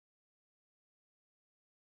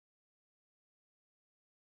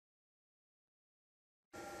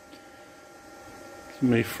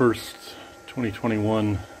May 1st,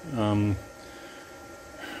 2021.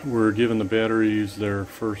 We're giving the batteries their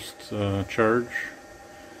first charge.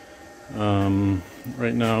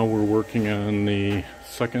 Right now we're working on the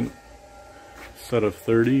second set of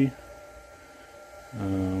 30.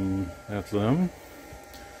 That's them.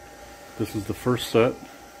 This is the first set.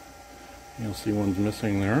 You'll see one's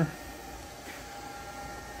missing there.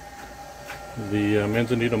 The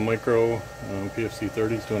Manzanita Micro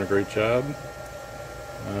PFC30 is doing a great job.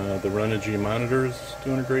 The Renogy monitor is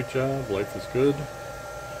doing a great job. Life is good.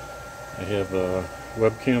 I have a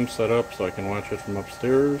webcam set up so I can watch it from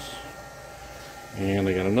upstairs. And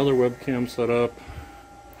I got another webcam set up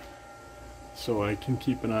so I can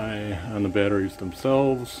keep an eye on the batteries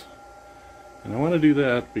themselves. And I want to do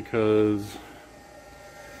that because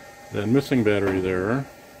that missing battery there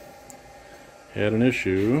had an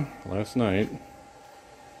issue last night.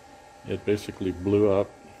 It basically blew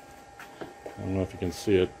up. I don't know if you can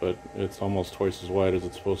see it, but it's almost twice as wide as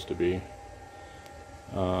it's supposed to be.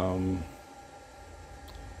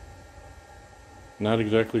 Not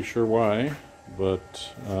exactly sure why,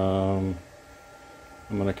 but I'm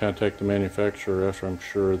going to contact the manufacturer after I'm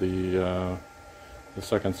sure the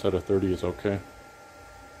second set of 30 is okay.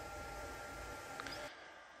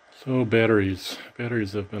 So batteries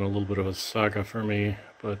have been a little bit of a saga for me,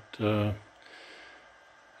 but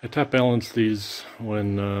I top balanced these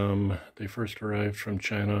when they first arrived from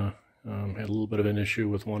China. Had a little bit of an issue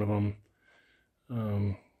with one of them.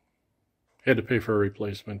 Had to pay for a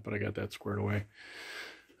replacement, but I got that squared away.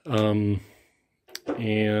 And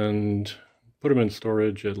put them in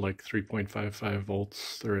storage at like 3.55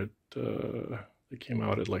 volts. They're at they came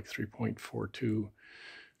out at like 3.42.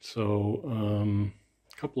 So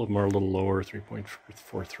a couple of them are a little lower,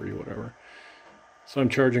 3.43, whatever. So I'm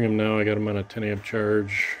charging them now. I got them on a 10 amp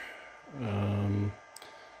charge. You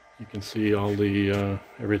can see all the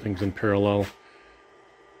everything's in parallel.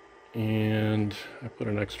 And I put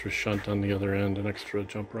an extra shunt on the other end, an extra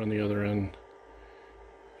jumper on the other end,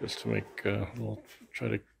 just to make try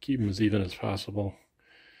to keep them as even as possible.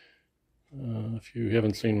 If you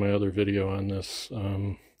haven't seen my other video on this,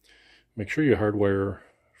 make sure you hardwire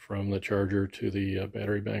from the charger to the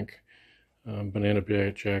battery bank. Banana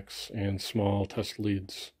jacks and small test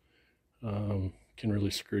leads can really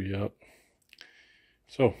screw you up.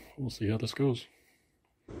 So we'll see how this goes.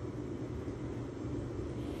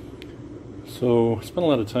 So I spent a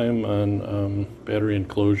lot of time on battery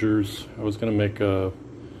enclosures. I was going to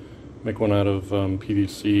make one out of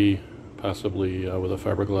PVC, possibly with a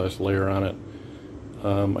fiberglass layer on it.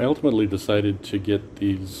 I ultimately decided to get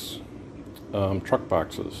these truck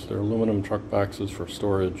boxes. They're aluminum truck boxes for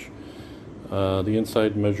storage. The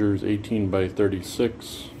inside measures 18 by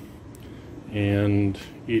 36, and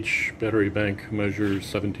each battery bank measures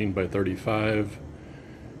 17 by 35.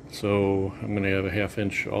 So I'm going to have a 1/2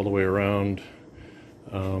 inch all the way around.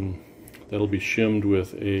 That'll be shimmed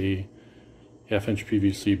with a 1/2 inch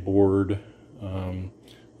PVC board.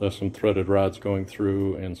 There's some threaded rods going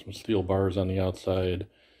through and some steel bars on the outside.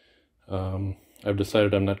 I've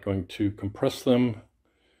decided I'm not going to compress them,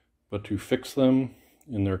 but to fix them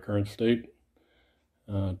in their current state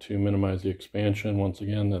to minimize the expansion. Once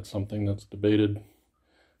again, that's something that's debated,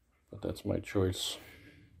 but that's my choice.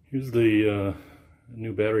 Here's the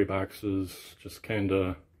new battery boxes, just kind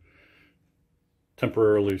of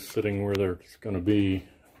temporarily sitting where they're going to be.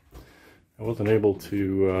 I wasn't able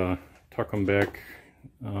to tuck them back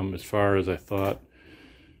as far as I thought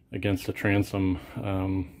against the transom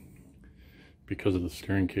because of the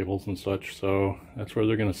steering cables and such, so that's where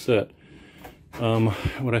they're going to sit.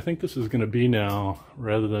 What I think this is going to be now,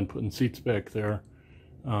 rather than putting seats back there,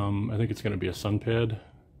 I think it's going to be a sun pad,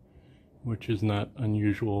 which is not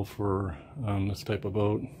unusual for this type of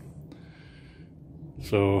boat.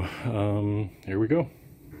 So here we go.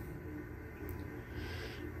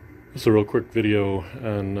 This is a real quick video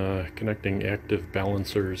on connecting active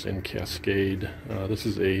balancers in Cascade. This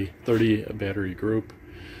is a 30 battery group,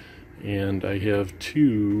 and I have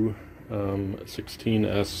two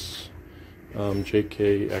 16S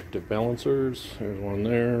JK active balancers. There's one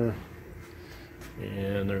there,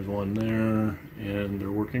 and there's one there, and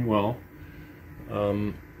they're working well.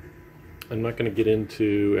 I'm not going to get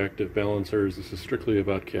into active balancers. This is strictly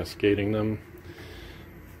about cascading them.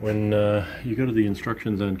 When you go to the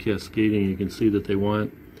instructions on cascading, you can see that they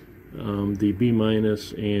want the B-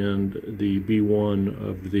 and the B1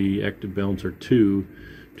 of the active balancer 2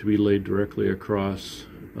 to be laid directly across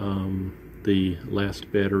the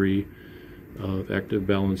last battery of active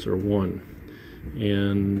balancer 1.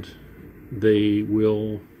 And they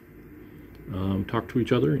will talk to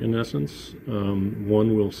each other in essence.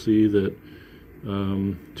 One will see that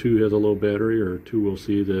 2 has a low battery, or 2 will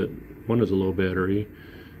see that 1 is a low battery.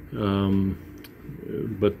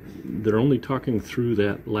 But they're only talking through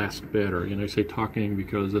that last battery, and I say talking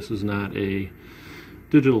because this is not a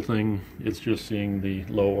digital thing, it's just seeing the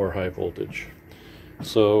low or high voltage.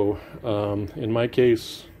 So in my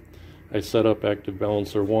case, I set up Active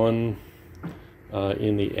Balancer 1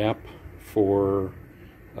 in the app for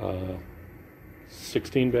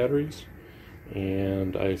 16 batteries,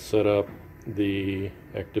 and I set up the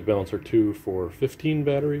Active Balancer 2 for 15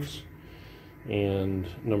 batteries, and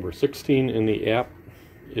number 16 in the app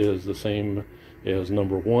is the same as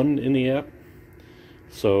number 1 in the app.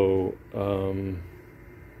 So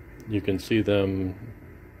you can see them,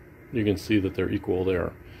 you can see that they're equal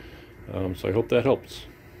there. So I hope that helps.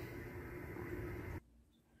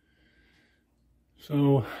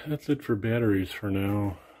 So that's it for batteries for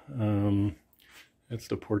now. That's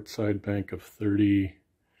the port side bank of 30.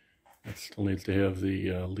 It still needs to have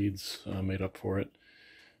the leads made up for it.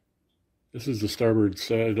 This is the starboard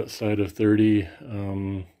side of 30.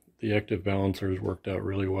 The active balancers worked out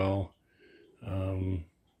really well. The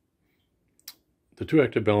 2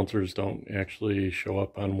 active balancers don't actually show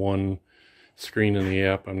up on one screen in the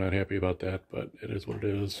app. I'm not happy about that, but it is what it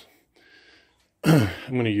is. I'm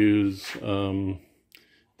going to use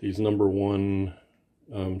these number 1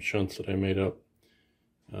 shunts that I made up,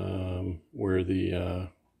 where the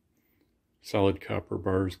solid copper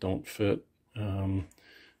bars don't fit.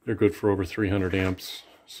 They're good for over 300 amps,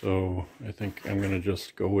 so I think I'm going to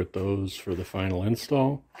just go with those for the final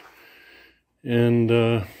install. And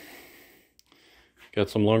got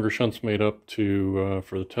some longer shunts made up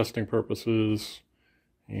for the testing purposes,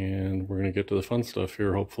 and we're going to get to the fun stuff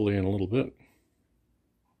here hopefully in a little bit.